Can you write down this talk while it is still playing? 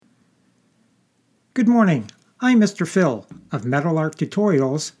Good morning. I'm Mr. Phil of Meadowlark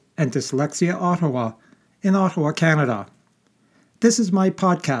Tutorials and Dyslexia Ottawa in Ottawa, Canada. This is my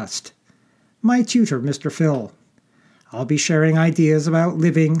podcast, My Tutor, Mr. Phil. I'll be sharing ideas about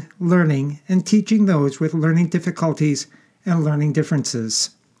living, learning, and teaching those with learning difficulties and learning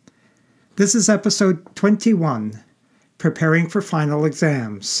differences. This is episode 21, Preparing for Final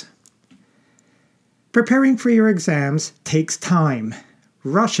Exams. Preparing for your exams takes time.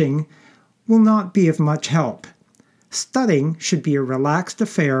 Rushing will not be of much help. Studying should be a relaxed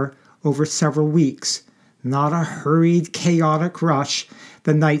affair over several weeks, not a hurried, chaotic rush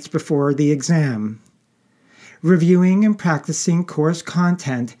the nights before the exam. Reviewing and practicing course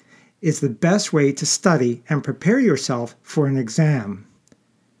content is the best way to study and prepare yourself for an exam.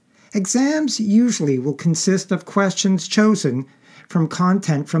 Exams usually will consist of questions chosen from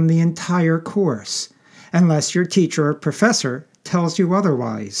content from the entire course, unless your teacher or professor tells you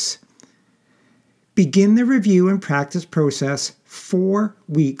otherwise. Begin the review and practice process 4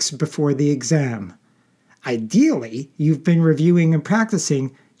 weeks before the exam. Ideally, you've been reviewing and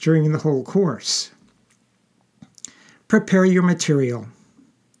practicing during the whole course. Prepare your material.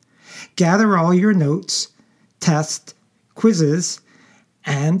 Gather all your notes, tests, quizzes,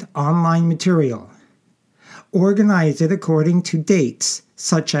 and online material. Organize it according to dates,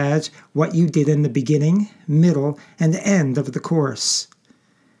 such as what you did in the beginning, middle, and end of the course.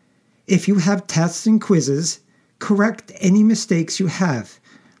 If you have tests and quizzes, correct any mistakes you have.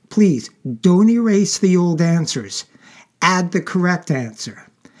 Please don't erase the old answers. Add the correct answer.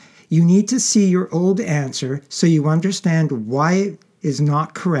 You need to see your old answer so you understand why it is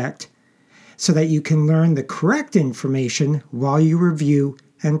not correct, so that you can learn the correct information while you review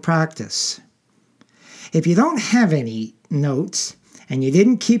and practice. If you don't have any notes and you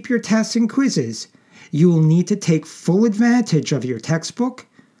didn't keep your tests and quizzes, you will need to take full advantage of your textbook,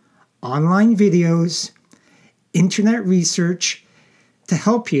 online videos, internet research to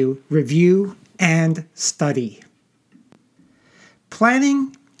help you review and study.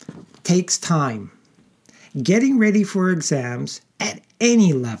 Planning takes time. Getting ready for exams at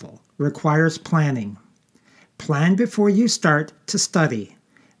any level requires planning. Plan before you start to study.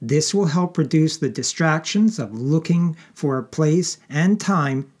 This will help reduce the distractions of looking for a place and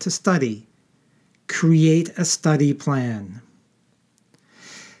time to study. Create a study plan.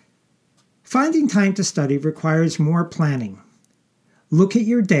 Finding time to study requires more planning. Look at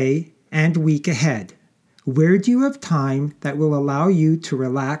your day and week ahead. Where do you have time that will allow you to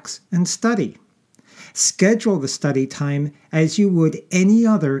relax and study? Schedule the study time as you would any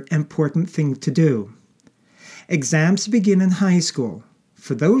other important thing to do. Exams begin in high school.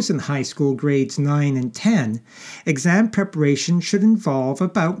 For those in high school grades 9 and 10, exam preparation should involve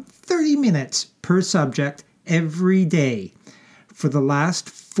about 30 minutes per subject every day for the last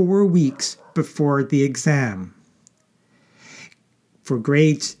 4 weeks before the exam. For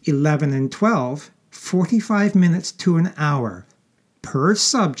grades 11 and 12, 45 minutes to an hour per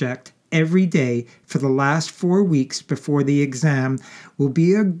subject every day for the last 4 weeks before the exam will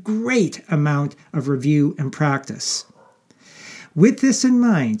be a great amount of review and practice. With this in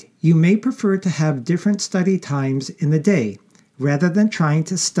mind, you may prefer to have different study times in the day rather than trying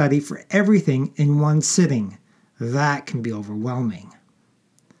to study for everything in one sitting. That can be overwhelming.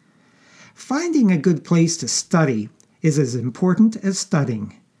 Finding a good place to study is as important as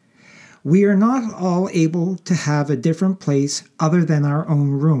studying. We are not all able to have a different place other than our own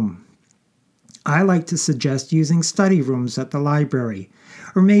room. I like to suggest using study rooms at the library,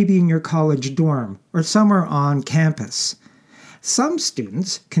 or maybe in your college dorm, or somewhere on campus. Some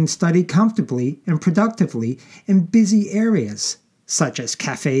students can study comfortably and productively in busy areas, such as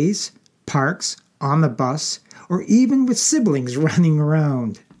cafes, parks, on the bus, or even with siblings running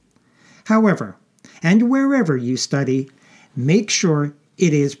around. However, and wherever you study, make sure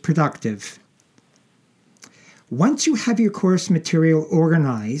it is productive. Once you have your course material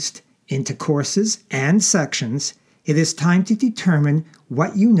organized into courses and sections, it is time to determine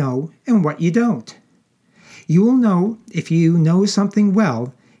what you know and what you don't. You will know if you know something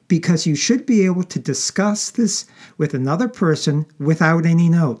well because you should be able to discuss this with another person without any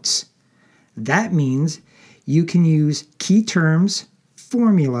notes. That means you can use key terms,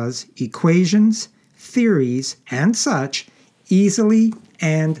 formulas, equations, theories, and such easily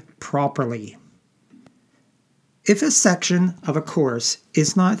and properly. If a section of a course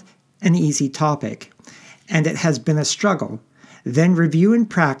is not an easy topic and it has been a struggle, then review and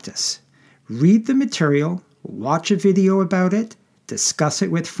practice. Read the material, watch a video about it, discuss it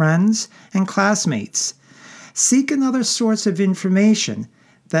with friends and classmates. Seek another source of information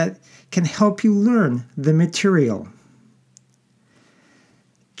that can help you learn the material.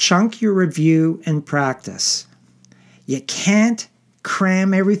 Chunk your review and practice. You can't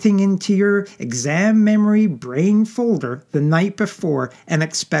cram everything into your exam memory brain folder the night before and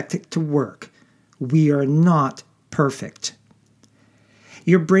expect it to work. We are not perfect.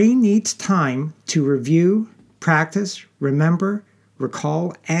 Your brain needs time to review, practice, remember,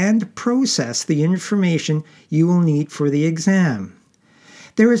 recall, and process the information you will need for the exam.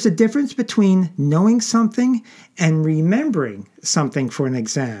 There is a difference between knowing something and remembering something for an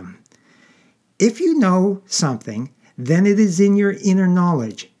exam. If you know something, then it is in your inner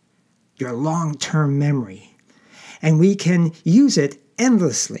knowledge, your long-term memory, and we can use it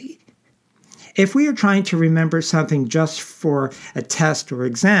endlessly. If we are trying to remember something just for a test or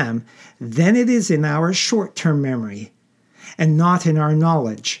exam, then it is in our short-term memory and not in our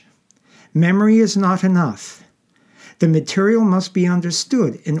knowledge. Memory is not enough. The material must be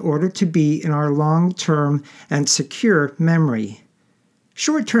understood in order to be in our long-term and secure memory.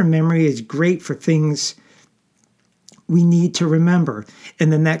 Short-term memory is great for things we need to remember in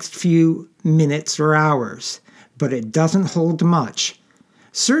the next few minutes or hours, but it doesn't hold much.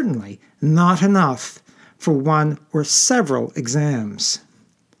 Certainly not enough for one or several exams.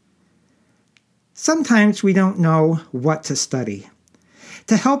 Sometimes we don't know what to study.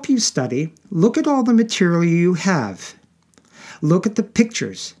 To help you study, look at all the material you have. Look at the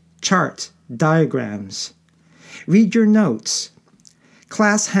pictures, charts, diagrams. Read your notes,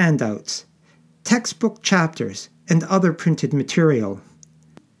 class handouts, textbook chapters, and other printed material.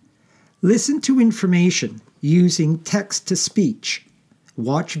 Listen to information using text-to-speech.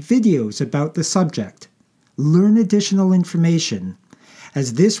 Watch videos about the subject. Learn additional information,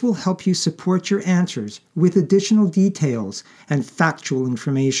 as this will help you support your answers with additional details and factual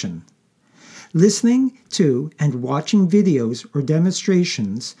information. Listening to and watching videos or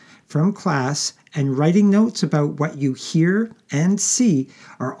demonstrations from class and writing notes about what you hear and see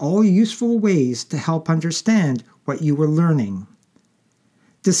are all useful ways to help understand what you are learning.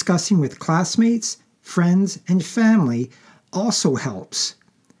 Discussing with classmates, friends, and family also helps.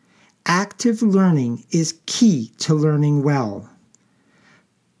 Active learning is key to learning well.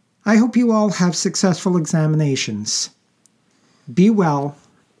 I hope you all have successful examinations. Be well.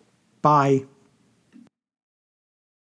 Bye.